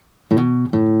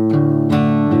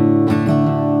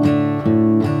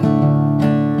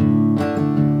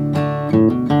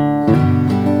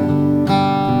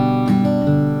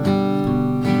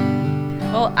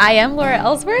I am Laura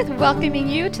Ellsworth, welcoming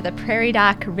you to the Prairie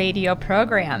Doc radio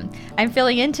program. I'm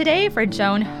filling in today for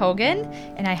Joan Hogan,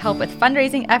 and I help with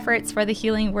fundraising efforts for the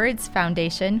Healing Words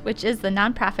Foundation, which is the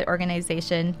nonprofit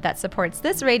organization that supports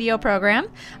this radio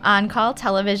program, on-call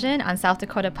television on South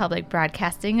Dakota Public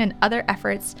Broadcasting, and other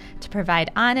efforts to provide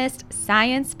honest,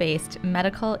 science-based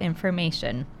medical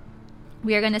information.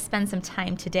 We are going to spend some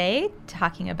time today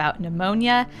talking about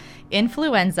pneumonia,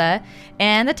 influenza,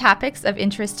 and the topics of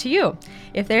interest to you.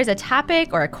 If there's a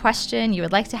topic or a question you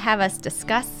would like to have us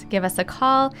discuss, give us a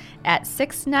call at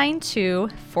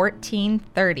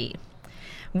 692-1430.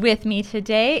 With me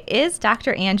today is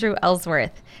Dr. Andrew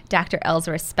Ellsworth. Dr.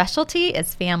 Ellsworth's specialty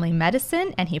is family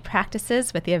medicine, and he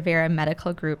practices with the Avera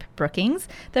Medical Group Brookings,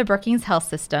 the Brookings Health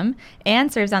System,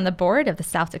 and serves on the board of the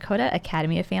South Dakota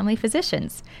Academy of Family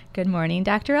Physicians. Good morning,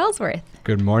 Dr. Ellsworth.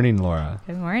 Good morning, Laura.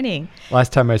 Good morning.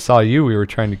 Last time I saw you, we were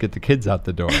trying to get the kids out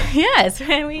the door. Yes,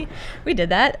 and we did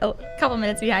that a couple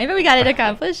minutes behind, but we got it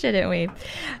accomplished, didn't we?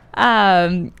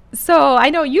 So I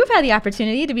know you've had the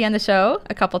opportunity to be on the show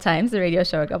a couple times, the radio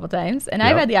show a couple times, and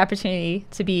I've had the opportunity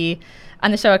to be on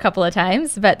the show a couple of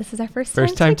times, but this is our first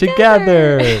time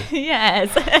together. Yes.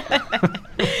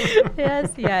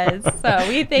 yes. So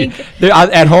we think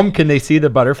at home, can they see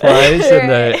the butterflies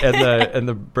and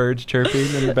the birds chirping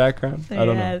in the background? I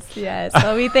don't know. Yes.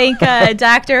 So we thank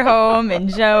Dr. Home and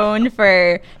Joan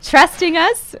for trusting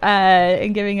us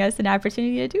and giving us an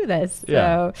opportunity to do this.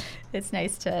 So it's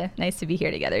nice to be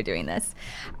here together doing this.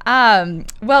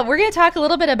 Well, we're going to talk a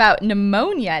little bit about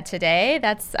pneumonia today.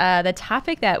 That's the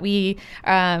topic that we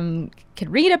could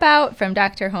read about from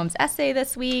Dr. Home's essay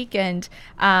this week, and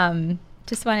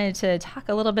just wanted to talk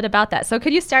a little bit about that. So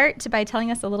could you start by telling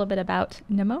us a little bit about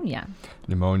pneumonia?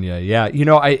 Pneumonia, yeah.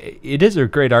 It is a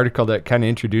great article that kind of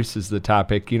introduces the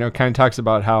topic, kind of talks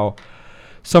about how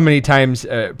so many times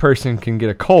a person can get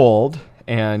a cold,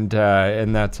 and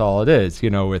that's all it is,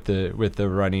 with the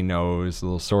runny nose, a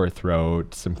little sore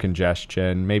throat, some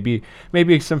congestion, maybe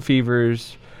some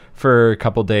fevers for a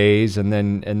couple days, and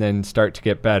then start to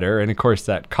get better. And of course,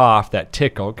 that cough, that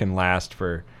tickle, can last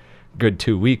for a good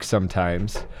 2 weeks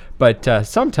sometimes. But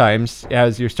sometimes,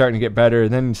 as you're starting to get better,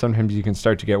 then sometimes you can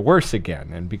start to get worse again.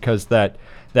 And because that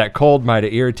cold might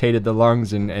have irritated the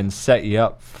lungs and set you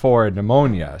up for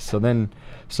pneumonia, so then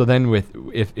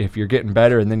if you're getting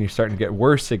better and then you're starting to get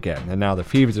worse again, and now the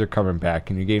fevers are coming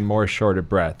back, and you're getting more short of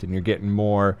breath, and you're getting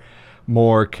more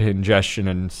congestion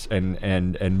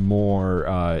and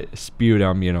more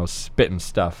sputum, spitting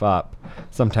stuff up.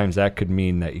 Sometimes that could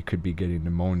mean that you could be getting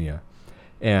pneumonia,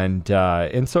 and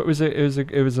so it was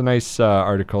a nice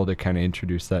article to kind of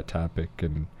introduce that topic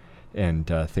and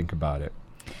think about it.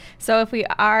 So if we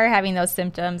are having those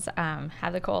symptoms,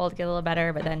 have the cold, get a little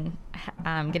better, but then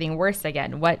getting worse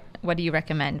again, what do you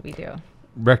recommend we do?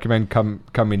 Recommend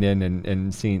coming in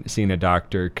and seeing a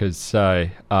doctor, because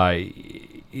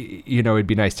it'd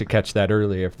be nice to catch that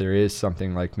early if there is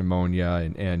something like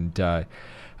pneumonia and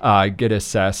get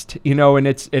assessed. And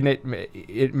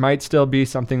it might still be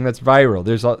something that's viral.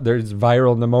 There's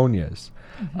viral pneumonias,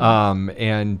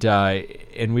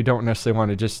 and we don't necessarily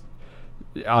want to just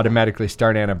automatically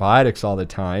start antibiotics all the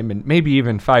time. And maybe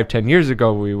even 5-10 years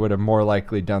ago we would have more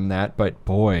likely done that. But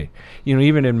boy,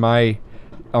 even in my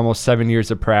almost 7 years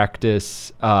of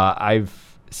practice,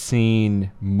 I've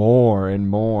seen more and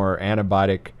more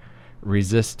antibiotic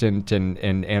resistant and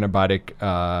antibiotic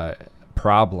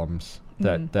problems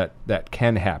that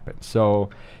can happen. So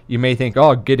you may think,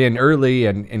 get in early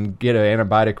and get an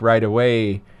antibiotic right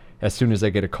away as soon as I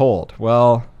get a cold.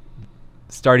 Well,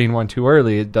 starting one too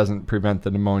early, it doesn't prevent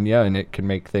the pneumonia, and it can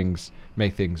make things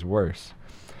worse.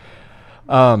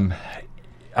 I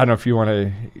don't know if you want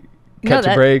to catch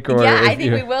a break, or I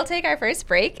think we will take our first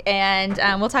break, and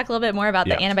we'll talk a little bit more about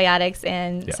the antibiotics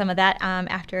and some of that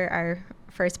after our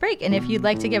first break. And if you'd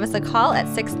like to give us a call at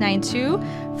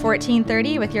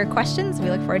 692-1430 with your questions, we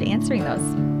look forward to answering those.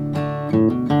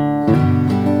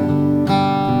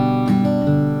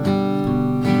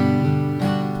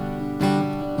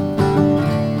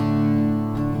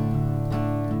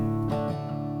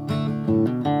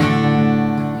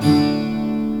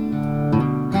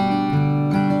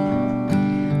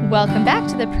 Welcome back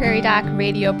to the Prairie Doc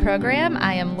radio program.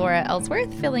 I am Laura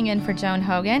Ellsworth, filling in for Joan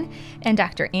Hogan, and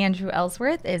Dr. Andrew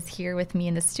Ellsworth is here with me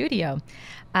in the studio.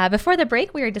 Before the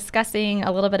break, we were discussing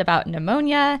a little bit about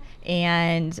pneumonia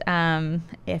and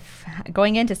if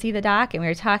going in to see the doc, and we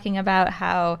were talking about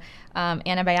how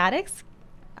antibiotics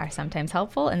are sometimes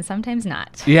helpful and sometimes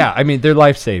not. Yeah, I mean, they're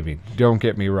life-saving, don't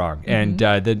get me wrong. Mm-hmm. And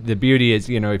the beauty is,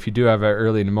 if you do have an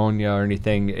early pneumonia or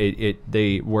anything,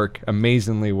 they work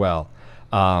amazingly well.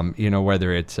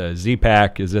 Whether it's a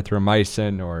Z-Pak,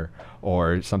 azithromycin,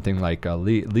 or something like a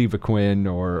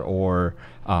Levaquin or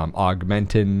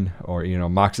Augmentin, or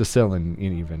moxicillin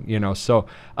even. So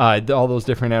all those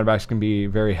different antibiotics can be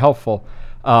very helpful.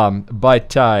 But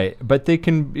they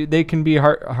can be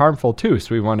harmful too.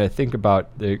 So we want to think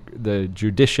about the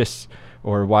judicious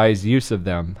or wise use of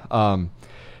them.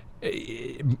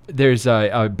 There's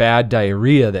a bad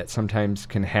diarrhea that sometimes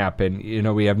can happen.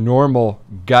 We have normal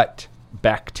gut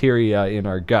bacteria in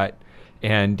our gut,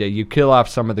 and you kill off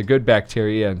some of the good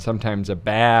bacteria, and sometimes a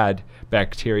bad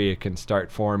bacteria can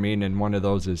start forming, and one of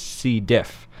those is C.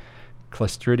 diff,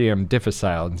 Clostridium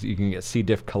difficile, and you can get C.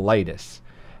 diff colitis.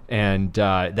 And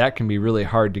that can be really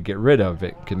hard to get rid of.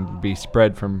 It can be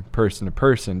spread from person to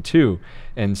person too.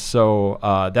 And so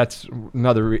that's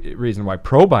another reason why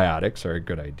probiotics are a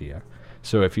good idea.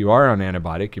 So if you are on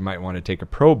antibiotic, you might want to take a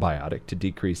probiotic to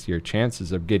decrease your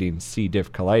chances of getting C.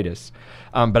 diff colitis.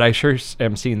 But I sure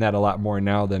am seeing that a lot more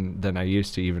now than I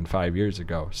used to even 5 years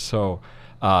ago. So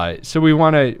we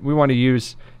want to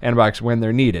use antibiotics when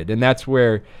they're needed, and that's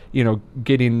where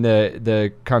getting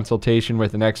the consultation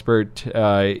with an expert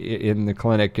in the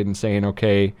clinic and saying,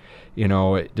 okay,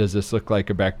 does this look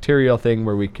like a bacterial thing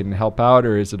where we can help out,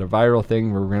 or is it a viral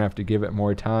thing where we're gonna have to give it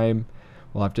more time?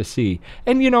 We'll have to see,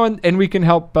 and and we can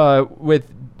help with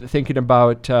thinking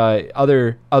about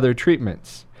other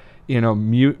treatments.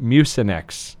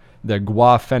 Mucinex, the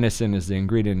guafenicin is the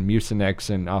ingredient, Mucinex,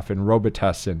 and often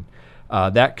Robitussin.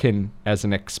 That can, as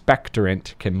an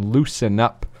expectorant, can loosen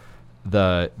up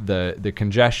the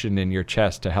congestion in your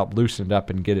chest to help loosen it up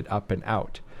and get it up and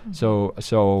out. Mm-hmm.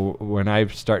 So when I'm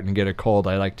starting to get a cold,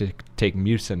 I like to take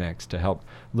Mucinex to help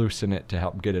loosen it, to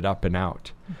help get it up and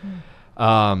out.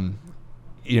 Mm-hmm.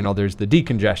 There's the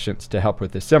decongestants to help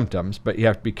with the symptoms, but you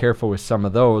have to be careful with some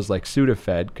of those, like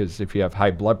Sudafed, because if you have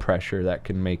high blood pressure, that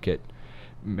can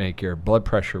make your blood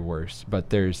pressure worse.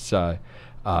 But there's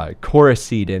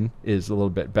Coricidin is a little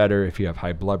bit better if you have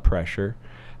high blood pressure.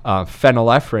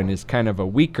 Phenylephrine is kind of a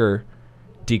weaker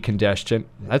decongestant.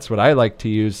 That's what I like to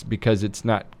use because it's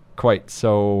not quite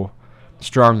so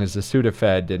strong as the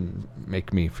Sudafed and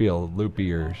make me feel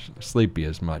loopy or sleepy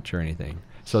as much or anything.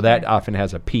 So that often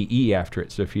has a PE after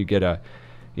it. So if you get a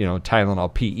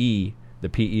Tylenol PE, the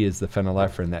PE is the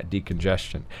phenylephrine, that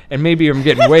decongestion. And maybe I'm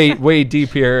getting way deep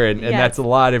here, and yes, that's a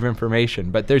lot of information.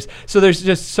 But there's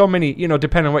just so many,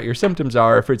 depending on what your symptoms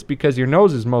are. If it's because your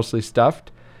nose is mostly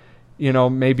stuffed,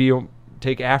 maybe you'll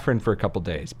take Afrin for a couple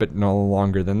days, but no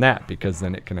longer than that, because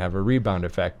then it can have a rebound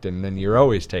effect, and then you're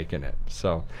always taking it.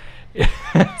 So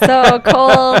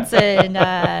colds and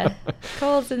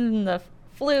the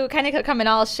flu kind of come in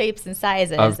all shapes and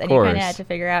sizes, of and course. You kind of have to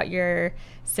figure out your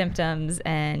symptoms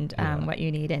and what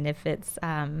you need, and if it's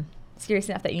serious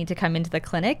enough that you need to come into the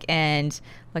clinic and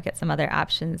look at some other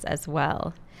options as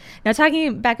well. Now,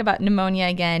 talking back about pneumonia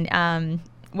again,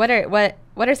 what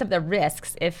are some of the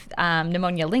risks if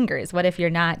pneumonia lingers? What if you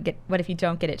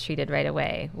don't get it treated right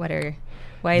away?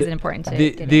 Why is it important to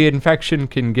get the infection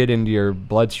can get into your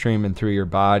bloodstream and through your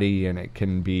body, and it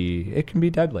can be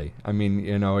deadly. I mean,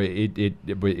 it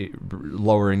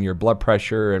lowering your blood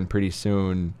pressure, and pretty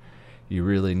soon you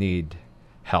really need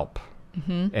help.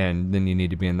 Mm-hmm. And then you need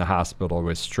to be in the hospital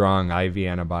with strong IV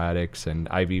antibiotics and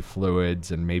IV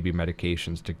fluids and maybe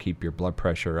medications to keep your blood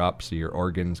pressure up so your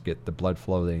organs get the blood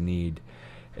flow they need.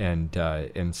 And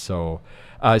so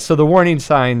the warning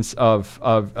signs of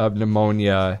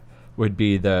pneumonia would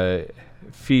be the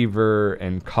fever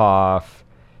and cough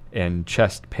and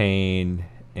chest pain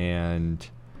and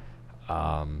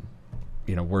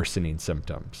worsening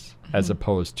symptoms, mm-hmm, as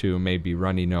opposed to maybe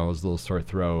runny nose, little sore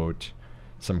throat,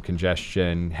 some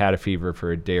congestion, had a fever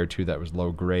for a day or two that was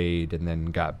low grade and then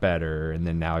got better, and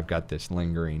then now I've got this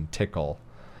lingering tickle.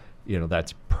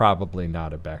 That's probably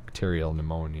not a bacterial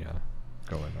pneumonia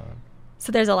going on.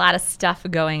 So there's a lot of stuff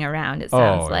going around, it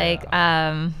sounds like.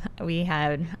 Yeah. We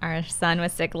had our son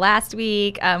was sick last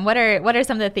week. What are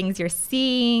some of the things you're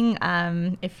seeing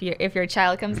if your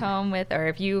child comes home with, or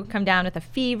if you come down with a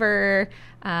fever?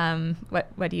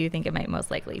 What do you think it might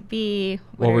most likely be?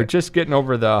 We're just getting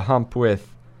over the hump with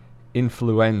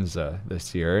influenza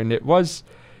this year, and it was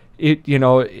a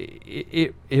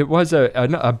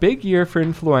big year for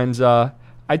influenza.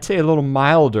 I'd say a little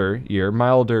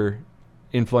milder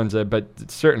influenza, but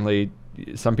certainly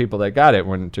some people that got it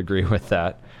wouldn't agree with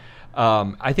that.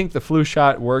 I think the flu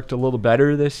shot worked a little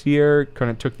better this year,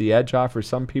 kind of took the edge off for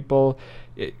some people.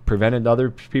 It prevented other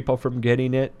people from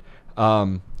getting it.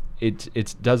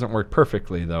 It doesn't work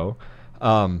perfectly, though.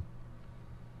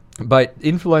 But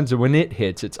influenza, when it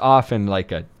hits, it's often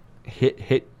like a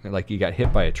hit, like you got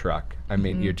hit by a truck. I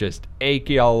mean, you're just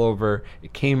achy all over.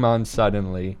 It came on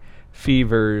suddenly.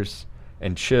 Fevers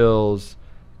and chills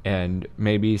and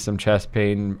maybe some chest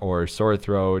pain or sore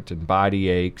throat and body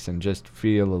aches, and just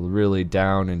feel really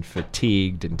down and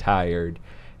fatigued and tired,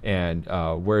 and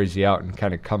wears you out and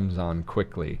kind of comes on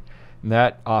quickly. And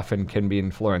that often can be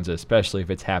influenza, especially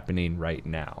if it's happening right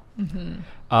now.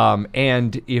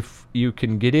 And if you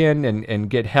can get in and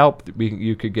get help,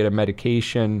 you could get a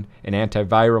medication, an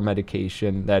antiviral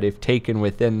medication, that if taken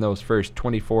within those first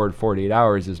 24 to 48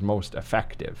 hours is most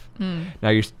effective.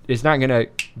 Now, it's not going to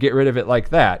get rid of it like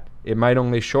that. It might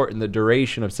only shorten the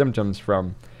duration of symptoms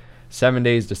from 7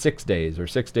 days to 6 days, or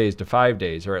 6 days to 5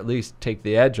 days, or at least take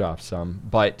the edge off some.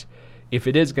 But if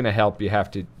it is going to help, you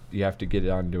have to get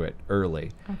onto it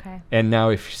early. Okay. And now,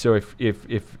 if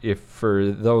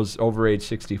for those over age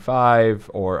 65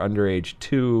 or under age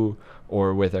 2,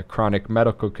 or with a chronic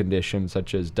medical condition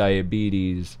such as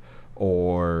diabetes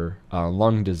or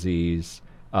lung disease,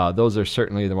 those are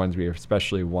certainly the ones we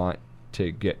especially want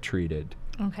to get treated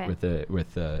with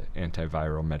the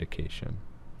antiviral medication.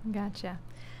 Gotcha.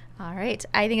 All right.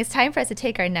 I think it's time for us to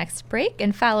take our next break.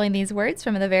 And following these words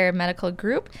from the Vera Medical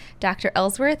Group, Dr.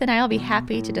 Ellsworth and I will be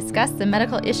happy to discuss the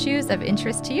medical issues of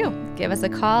interest to you. Give us a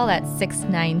call at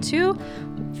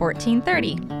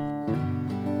 692-1430.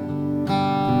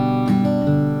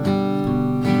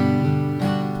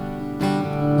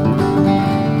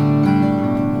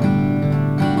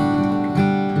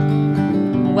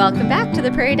 Welcome back to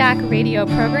the Prairie Doc radio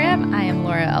program. I am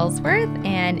Laura Ellsworth,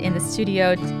 and in the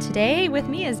studio today with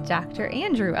me is Dr.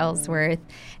 Andrew Ellsworth.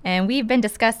 And we've been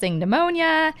discussing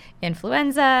pneumonia,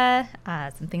 influenza,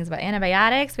 some things about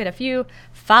antibiotics. We had a few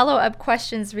follow-up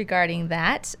questions regarding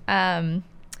that. One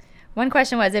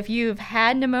question was, if you've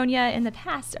had pneumonia in the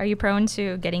past, are you prone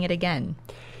to getting it again?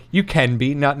 You can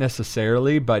be, not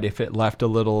necessarily, but if it left a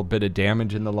little bit of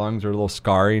damage in the lungs or a little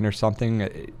scarring or something,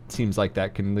 it seems like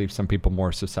that can leave some people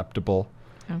more susceptible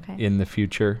in the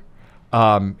future.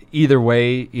 Either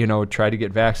way, try to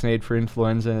get vaccinated for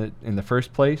influenza in the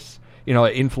first place.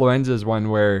 Influenza is one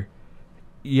where,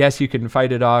 yes, you can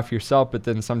fight it off yourself, but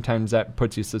then sometimes that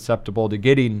puts you susceptible to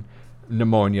getting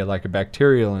pneumonia, like a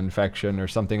bacterial infection or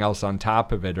something else on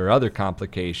top of it, or other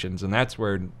complications. And that's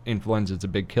where influenza is a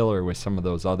big killer, with some of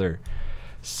those other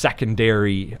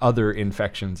secondary other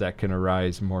infections that can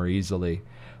arise more easily.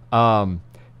 And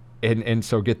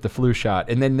so get the flu shot.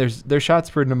 And then there's shots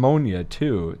for pneumonia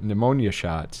too, pneumonia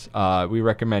shots. We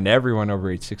recommend everyone over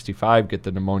age 65 get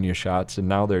the pneumonia shots, and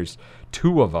now there's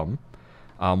 2 of them.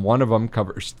 One of them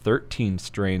covers 13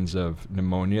 strains of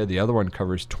pneumonia. The other one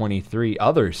covers 23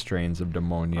 other strains of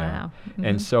pneumonia. Wow. Mm-hmm.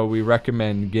 And so we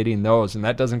recommend getting those. And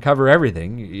that doesn't cover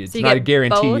everything. It's not a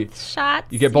guarantee. Both shots?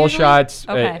 You get both usually? shots,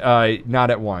 Okay.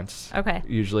 not at once. Okay.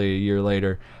 Usually a year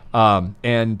later.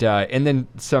 And then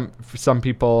some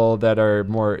people that are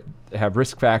have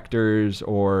risk factors,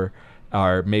 or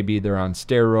maybe they're on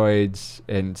steroids,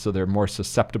 and so they're more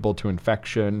susceptible to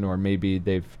infection, or maybe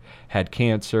they've had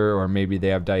cancer, or maybe they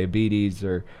have diabetes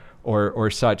or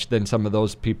such. Then some of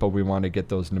those people, we want to get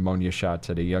those pneumonia shots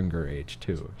at a younger age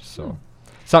too. So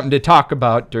something to talk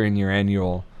about during your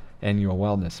annual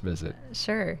wellness visit.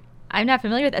 Sure. I'm not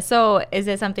familiar with that. So is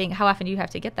it something, how often do you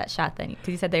have to get that shot then? Because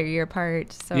you said they're a year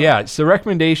apart. So. Yeah, so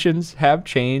recommendations have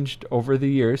changed over the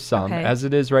years some. Okay. As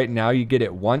it is right now, you get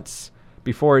it once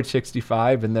before age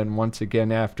 65 and then once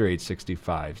again after age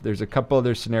 65. There's a couple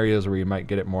other scenarios where you might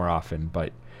get it more often,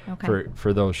 but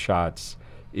for those shots,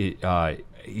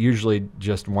 usually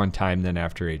just one time, then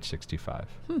after age 65.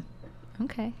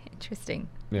 Okay, interesting.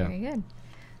 Yeah. Very good.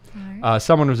 All right.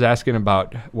 Someone was asking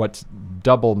about what's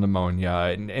double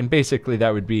pneumonia, and basically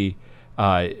that would be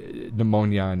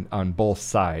pneumonia on both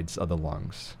sides of the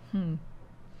lungs.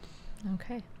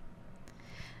 Okay.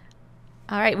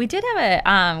 All right. We did have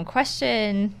a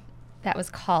question that was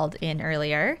called in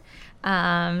earlier.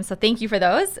 So thank you for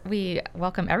those. We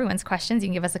welcome everyone's questions. You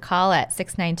can give us a call at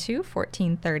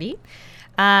 692-1430.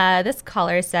 This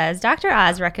caller says, Dr.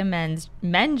 Oz recommends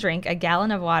men drink 1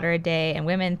 gallon of water a day and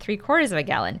women 3/4 of a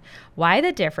gallon. Why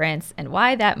the difference, and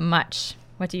why that much?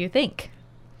 What do you think?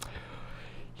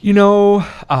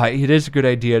 It is a good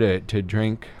idea to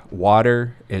drink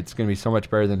water. It's going to be so much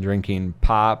better than drinking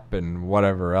pop and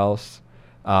whatever else.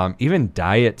 Even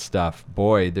diet stuff,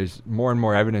 boy, there's more and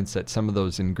more evidence that some of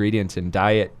those ingredients in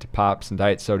diet pops and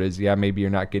diet sodas, maybe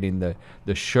you're not getting the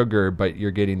sugar, but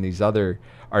you're getting these other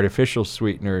artificial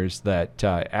sweeteners that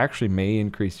actually may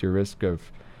increase your risk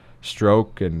of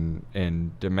stroke and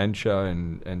dementia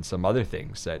and some other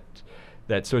things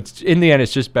so it's in the end,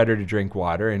 it's just better to drink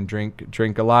water and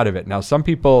drink a lot of it. Now, some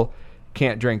people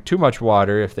can't drink too much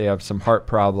water if they have some heart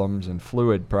problems and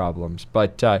fluid problems.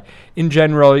 But in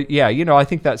general, yeah, I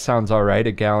think that sounds all right.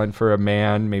 A gallon for a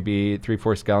man, maybe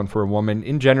 3/4 gallon for a woman.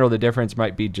 In general, the difference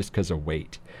might be just because of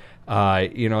weight.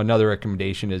 Another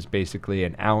recommendation is basically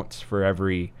an ounce for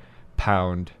every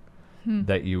pound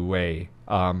that you weigh.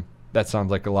 That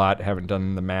sounds like a lot. I haven't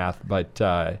done the math,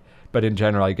 but in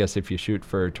general, I guess if you shoot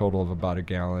for a total of about a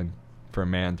gallon for a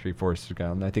man, 3/4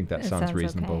 gallon, I think that sounds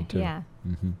reasonable okay. too. Yeah.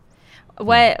 Mm-hmm.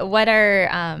 What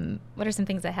are some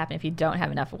things that happen if you don't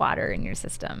have enough water in your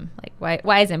system? Like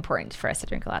why is it important for us to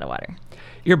drink a lot of water?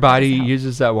 Your body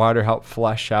uses that water to help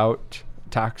flush out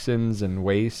toxins and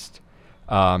waste.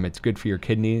 It's good for your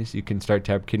kidneys. You can start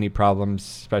to have kidney problems,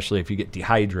 especially if you get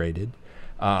dehydrated.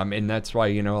 And that's why,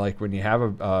 like when you have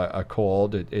a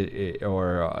cold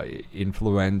or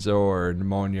influenza or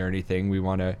pneumonia or anything, we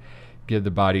want to give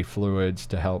the body fluids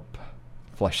to help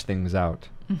flush things out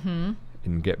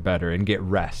and get better and get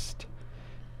rest.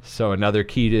 So another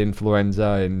key to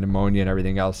influenza and pneumonia and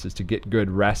everything else is to get good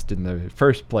rest in the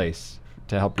first place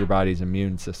to help your body's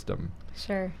immune system.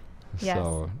 Sure. Yes.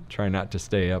 So try not to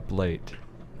stay up late.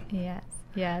 Yes.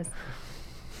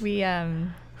 We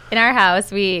in our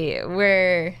house we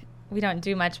don't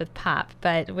do much with pop,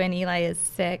 but when Eli is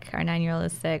sick, our 9-year-old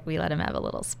is sick, we let him have a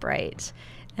little Sprite,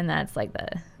 and that's like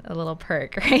a little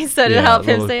perk, right? So to help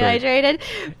him stay hydrated,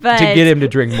 but to get him to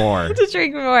drink more. Right?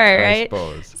 I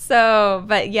suppose. So,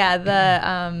 but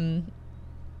yeah,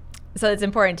 so it's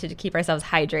important to keep ourselves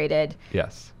hydrated.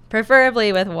 Yes.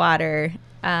 Preferably with water.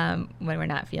 When we're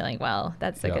not feeling well.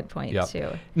 That's a good point too.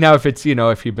 Now, if it's,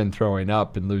 if you've been throwing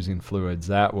up and losing fluids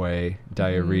that way,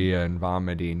 diarrhea and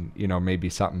vomiting, maybe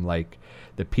something like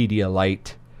the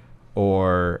Pedialyte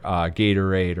or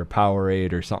Gatorade or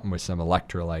Powerade or something with some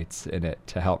electrolytes in it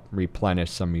to help replenish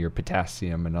some of your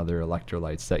potassium and other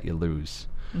electrolytes that you lose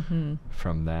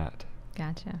from that.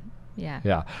 Gotcha. Yeah.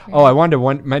 Yeah. Oh, I wanted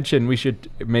to mention, we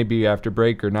should maybe after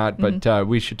break or not, but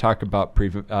we should talk about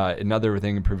another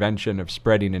thing, prevention of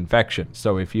spreading infection.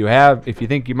 So if you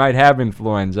think you might have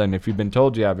influenza, and if you've been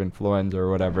told you have influenza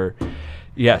or whatever,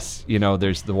 yes,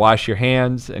 there's the wash your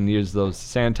hands and use those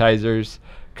sanitizers,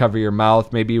 cover your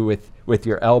mouth, maybe with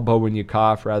your elbow when you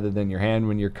cough rather than your hand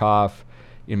when you cough.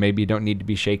 Maybe you don't need to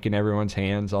be shaking everyone's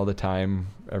hands all the time,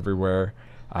 everywhere.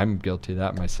 I'm guilty of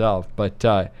that myself, but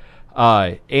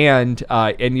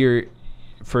and you're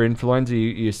for influenza,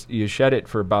 you shed it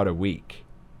for about a week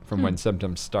from when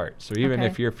symptoms start. So even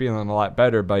if you're feeling a lot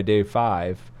better by day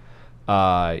 5,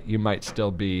 you might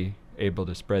still be able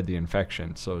to spread the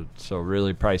infection. So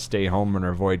really probably stay home and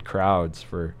avoid crowds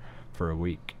for a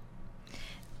week.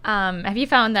 Have you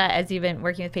found that as you've been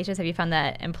working with patients, have you found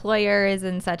that employers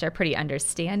and such are pretty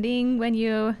understanding when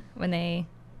they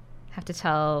have to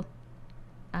tell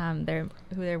who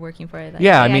they're working for? Like,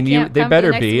 yeah, I mean, they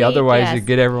better be, otherwise you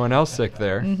get everyone else sick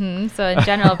there. So in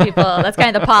general, people, that's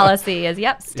kind of the policy is,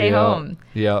 stay home.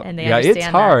 Yeah, and they understand it's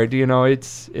hard.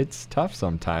 It's tough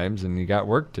sometimes, and you got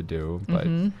work to do,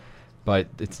 but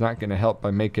it's not going to help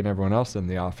by making everyone else in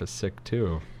the office sick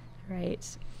too.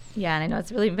 Right. Yeah, and I know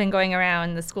it's really been going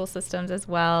around the school systems as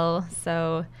well.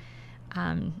 So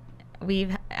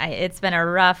it's been a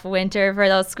rough winter for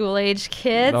those school-age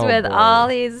kids with all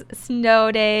these snow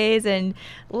days and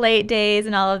late days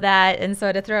and all of that. And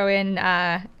so to throw in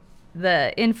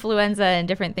the influenza and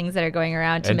different things that are going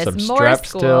around to miss more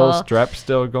school. Strep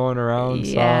still going around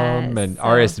some, and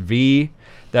RSV.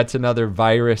 That's another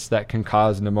virus that can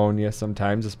cause pneumonia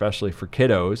sometimes, especially for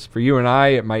kiddos. For you and I,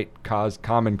 it might cause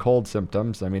common cold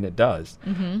symptoms. I mean, it does.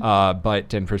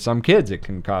 And for some kids, it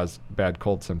can cause bad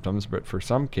cold symptoms. But for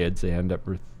some kids, they end up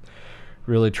with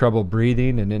really trouble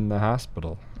breathing and in the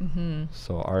hospital.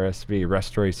 So RSV,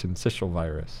 respiratory syncytial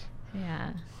virus.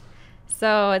 Yeah.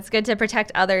 So it's good to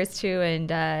protect others too,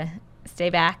 and stay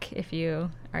back if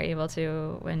you are able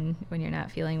to when you're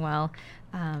not feeling well.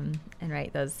 And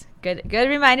those good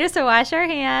reminders to wash our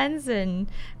hands and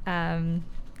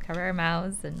cover our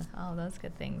mouths and all those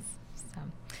good things. So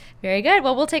very good.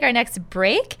 Well, we'll take our next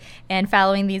break, and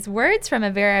following these words from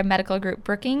Avera Medical Group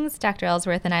Brookings, Dr.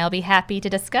 Ellsworth and I will be happy to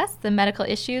discuss the medical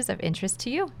issues of interest to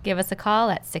you. Give us a call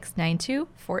at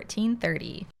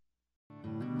 692-1430.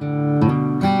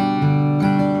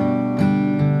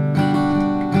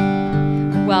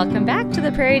 Welcome back to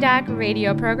the Prairie Doc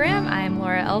radio program. I'm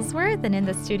Laura Ellsworth, and in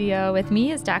the studio with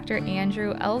me is Dr.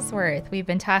 Andrew Ellsworth. We've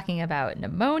been talking about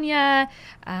pneumonia.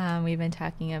 We've been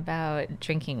talking about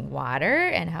drinking water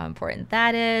and how important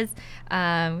that is.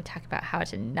 We talk about how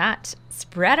to not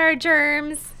spread our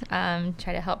germs, try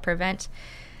to help prevent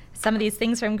some of these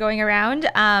things from going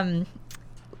around.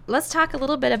 let's talk a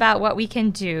little bit about what we can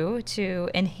do to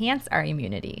enhance our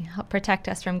immunity, help protect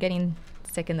us from getting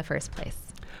sick in the first place.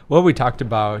 Well, we talked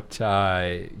about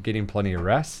getting plenty of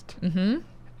rest, Mm-hmm.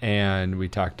 and we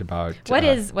talked about What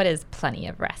is plenty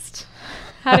of rest?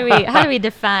 How do we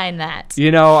define that?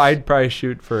 I'd probably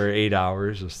shoot for 8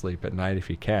 hours of sleep at night if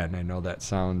you can. I know that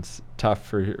sounds tough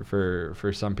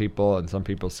for some people and some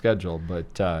people's schedule,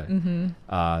 but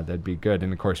that'd be good.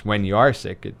 And of course, when you are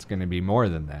sick, it's going to be more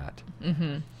than that.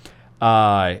 Mm-hmm.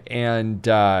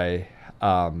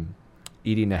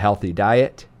 Eating a healthy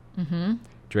diet. Mm-hmm.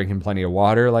 Drinking plenty of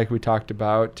water, like we talked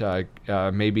about.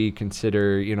 Maybe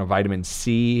consider, vitamin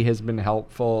C has been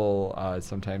helpful.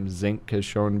 Sometimes zinc has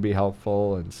shown to be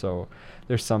helpful, and so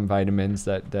there's some vitamins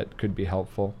that could be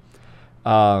helpful.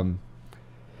 And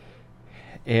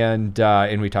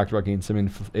we talked about getting some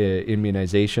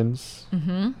immunizations.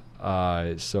 Mm-hmm.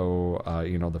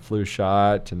 The flu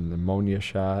shot and the pneumonia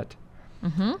shot.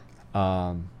 Mm-hmm.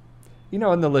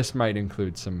 And the list might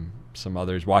include some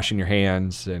others, washing your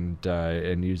hands and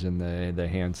using the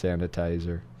hand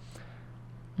sanitizer,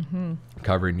 Mm-hmm.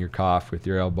 covering your cough with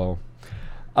your elbow.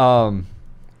 I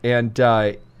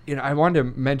wanted to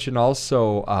mention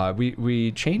also,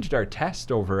 we changed our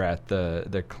test over at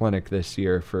the clinic this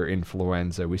year for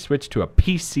influenza. We switched to a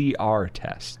PCR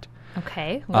test.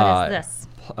 Okay, what is this?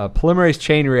 A polymerase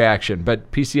chain reaction, but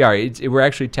PCR. We're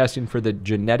actually testing for the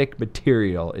genetic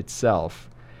material itself.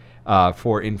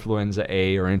 For influenza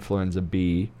A or influenza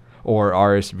B or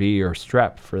RSV or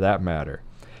strep for that matter.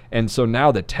 And so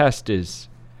now the test is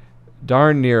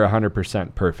darn near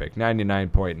 100% perfect,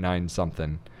 99.9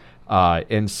 something.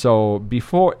 And so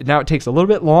now it takes a little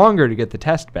bit longer to get the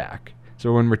test back.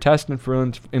 So when we're testing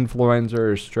for influenza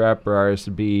or strep or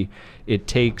RSV, it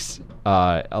takes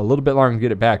a little bit longer to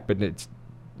get it back, but it's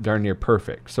darn near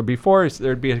perfect. So before,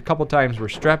 there'd be a couple times where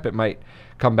strep, it might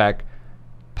come back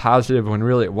positive when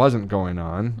really it wasn't going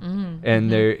on. Mm-hmm.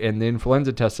 And the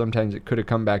influenza test, sometimes it could have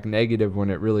come back negative when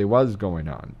it really was going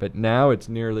on. But now it's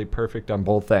nearly perfect on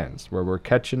both ends, where we're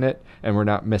catching it and we're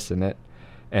not missing it,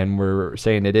 and we're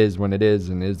saying it is when it is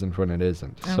and isn't when it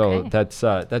isn't. Okay.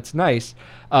 So that's nice.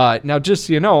 Now, just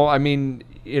so you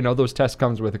know, those tests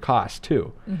comes with a cost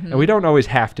too. Mm-hmm. And we don't always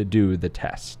have to do the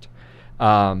test.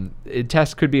 A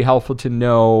test could be helpful to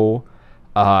know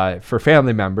for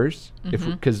family members,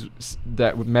 because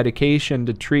that medication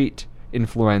to treat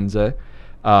influenza,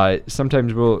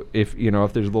 sometimes if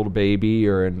there's a little baby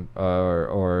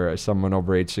or someone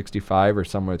over age 65 or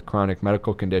someone with chronic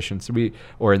medical conditions,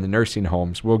 or in the nursing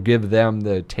homes, we'll give them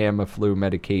the Tamiflu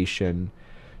medication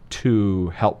to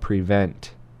help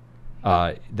prevent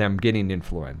them getting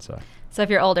influenza. So if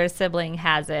your older sibling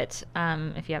has it,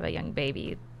 if you have a young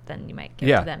baby, then you might give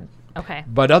it to them. Okay.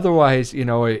 But otherwise,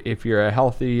 if you're a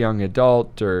healthy young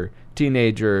adult or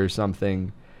teenager or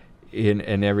something,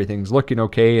 and everything's looking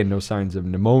okay and no signs of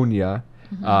pneumonia,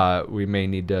 we may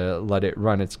need to let it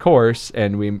run its course,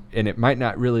 and it might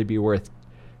not really be worth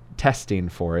testing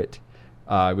for it.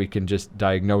 We can just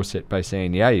diagnose it by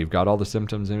saying, yeah, you've got all the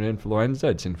symptoms in influenza.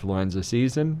 It's influenza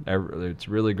season. It's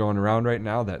really going around right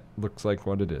now. That looks like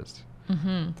what it is.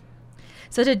 Mm-hmm.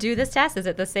 So to do this test, is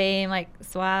it the same like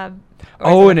swab?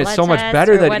 And it's so much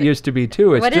better than it used to be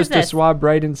too. It's just a swab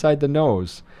right inside the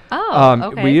nose.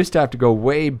 Okay. We used to have to go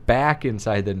way back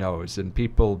inside the nose, and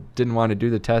people didn't want to do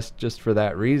the test just for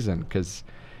that reason, because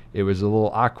it was a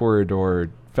little awkward or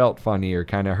felt funny or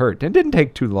kind of hurt. It didn't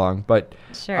take too long, but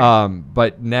sure.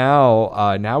 But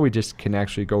now we just can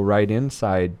actually go right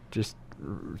inside. Just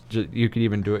you could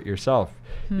even do it yourself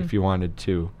if you wanted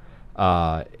to.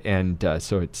 So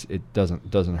it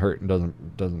doesn't hurt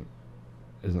and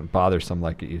isn't bothersome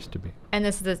like it used to be. And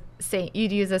this is the same.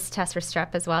 You'd use this test for strep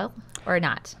as well, or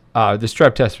not? The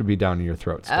strep test would be down in your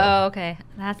throat still. Oh, okay.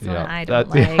 That's the one I don't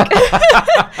like.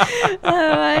 The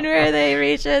one where they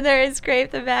reach in there and scrape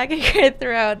the back of your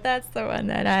throat. That's the one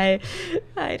that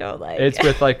I don't like. It's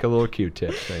with like a little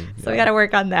Q-tip thing. So we got to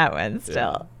work on that one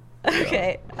still. Yeah.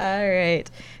 Okay. All right.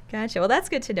 Gotcha. Well, that's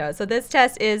good to know. So this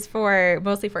test is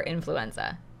mostly for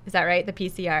influenza. Is that right? The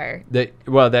PCR?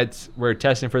 We're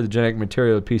testing for the genetic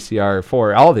material of PCR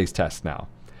for all these tests now.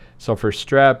 So for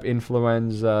strep,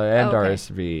 influenza, and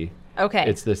RSV,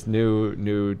 it's this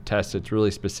new test. It's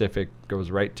really specific,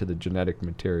 goes right to the genetic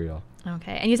material.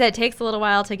 Okay. And you said it takes a little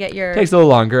while to get your... It takes a little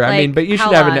longer. But you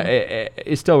should have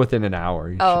it's still within an hour.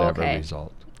 You should have a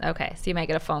result. Okay, so you might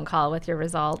get a phone call with your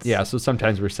results. Yeah, so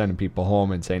sometimes we're sending people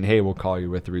home and saying, hey, we'll call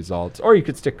you with the results. Or you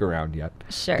could stick around yet,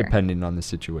 depending on the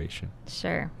situation.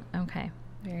 Sure. Okay,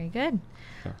 very good.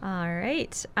 Yeah. All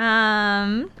right.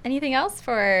 Anything else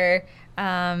for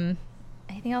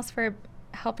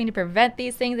helping to prevent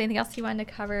these things? Anything else you wanted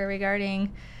to cover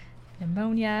regarding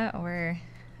pneumonia or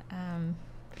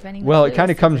preventing? Well, it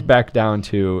kind of comes back down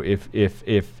to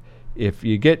if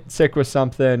you get sick with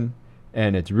something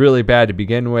and it's really bad to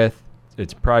begin with,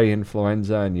 it's probably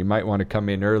influenza, and you might want to come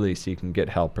in early so you can get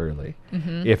help early.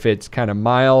 Mm-hmm. If it's kind of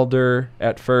milder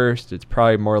at first, it's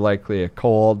probably more likely a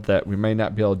cold that we may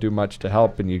not be able to do much to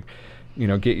help, and you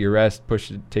get your rest,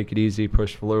 take it easy,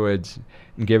 push fluids,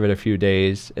 and give it a few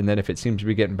days. And then if it seems to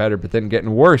be getting better but then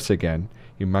getting worse again,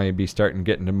 you might be starting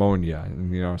getting pneumonia.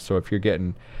 And, so if you're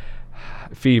getting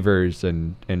fevers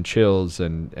and chills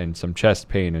and some chest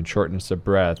pain and shortness of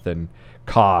breath and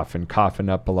cough and coughing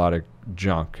up a lot of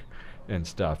junk and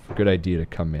stuff, good idea to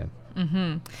come in.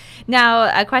 Mm-hmm.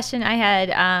 Now, a question I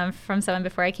had from someone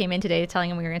before I came in today, telling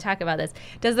them we were going to talk about this.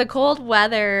 Does the cold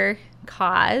weather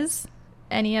cause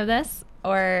any of this,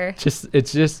 or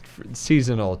it's just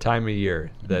seasonal time of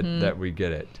year that we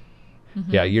get it?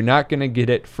 Mm-hmm. Yeah, you're not going to get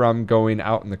it from going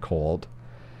out in the cold,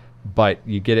 but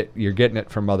you're getting it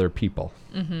from other people.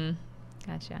 Mm-hmm.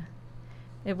 Gotcha.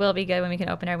 It will be good when we can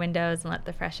open our windows and let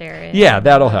the fresh air in. Yeah,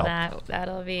 that'll help.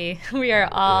 That'll be, we are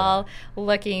all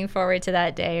looking forward to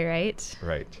that day, right?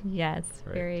 Right. Yes,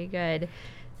 right. Very good.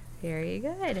 Very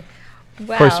good.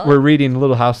 Well, of course, we're reading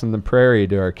Little House on the Prairie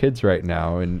to our kids right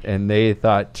now, and they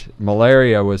thought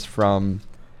malaria was from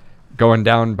going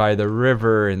down by the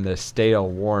river in the stale,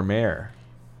 warm air.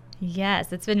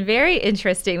 Yes, it's been very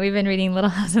interesting. We've been reading Little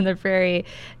House on the Prairie,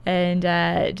 and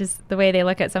just the way they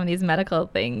look at some of these medical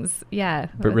things. Yeah.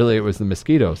 But really, it was the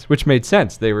mosquitoes, which made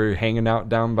sense. They were hanging out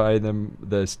down by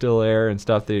the still air and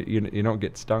stuff. You don't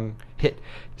get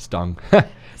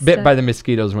bit by the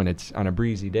mosquitoes when it's on a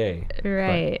breezy day.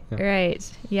 Right, but, yeah.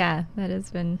 Right. Yeah, that has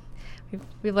been.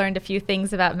 We've learned a few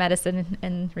things about medicine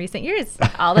in recent years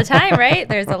all the time, right?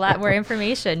 There's a lot more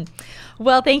information.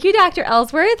 Well, thank you, Dr.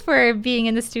 Ellsworth, for being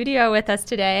in the studio with us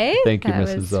today. Thank you,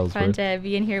 Mrs. Ellsworth. It was fun to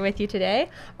be in here with you today.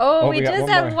 We just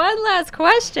have one last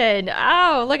question.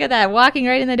 Oh, look at that, walking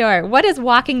right in the door. What is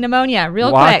walking pneumonia,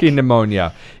 quick? Walking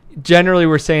pneumonia. Generally,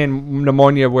 we're saying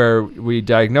pneumonia where we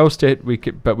diagnosed it,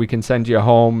 but we can send you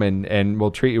home and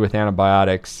we'll treat you with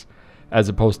antibiotics as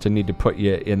opposed to need to put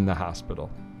you in the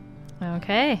hospital.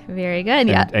 Okay, very good.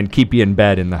 And keep you in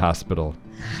bed in the hospital,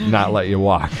 not let you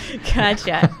walk.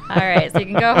 Gotcha. All right, so you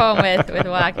can go home with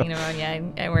walking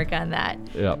pneumonia and work on that.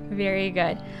 Yep. Very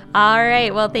good. All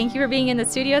right, well, thank you for being in the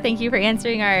studio. Thank you for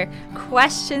answering our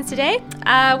questions today.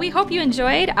 We hope you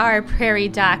enjoyed our Prairie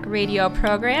Doc radio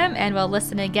program, and we'll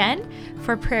listen again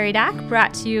for Prairie Doc,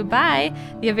 brought to you by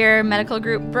the Avera Medical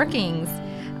Group Brookings.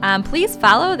 Please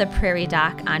follow the Prairie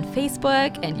Doc on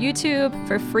Facebook and YouTube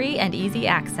for free and easy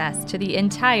access to the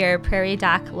entire Prairie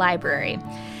Doc library.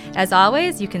 As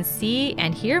always, you can see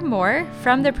and hear more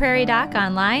from the Prairie Doc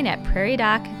online at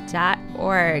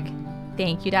prairiedoc.org.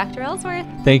 Thank you, Dr. Ellsworth.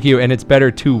 Thank you, and it's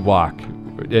better to walk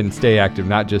and stay active,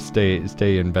 not just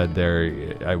stay in bed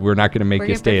there. We're not going to make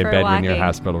you stay in bed when you're in the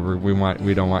hospital.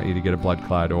 We don't want you to get a blood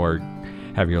clot or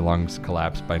have your lungs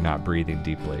collapse by not breathing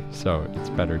deeply. So it's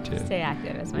better to stay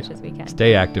active as much as we can.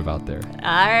 Stay active out there.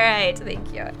 All right.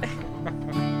 Thank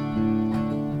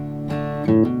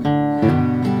you.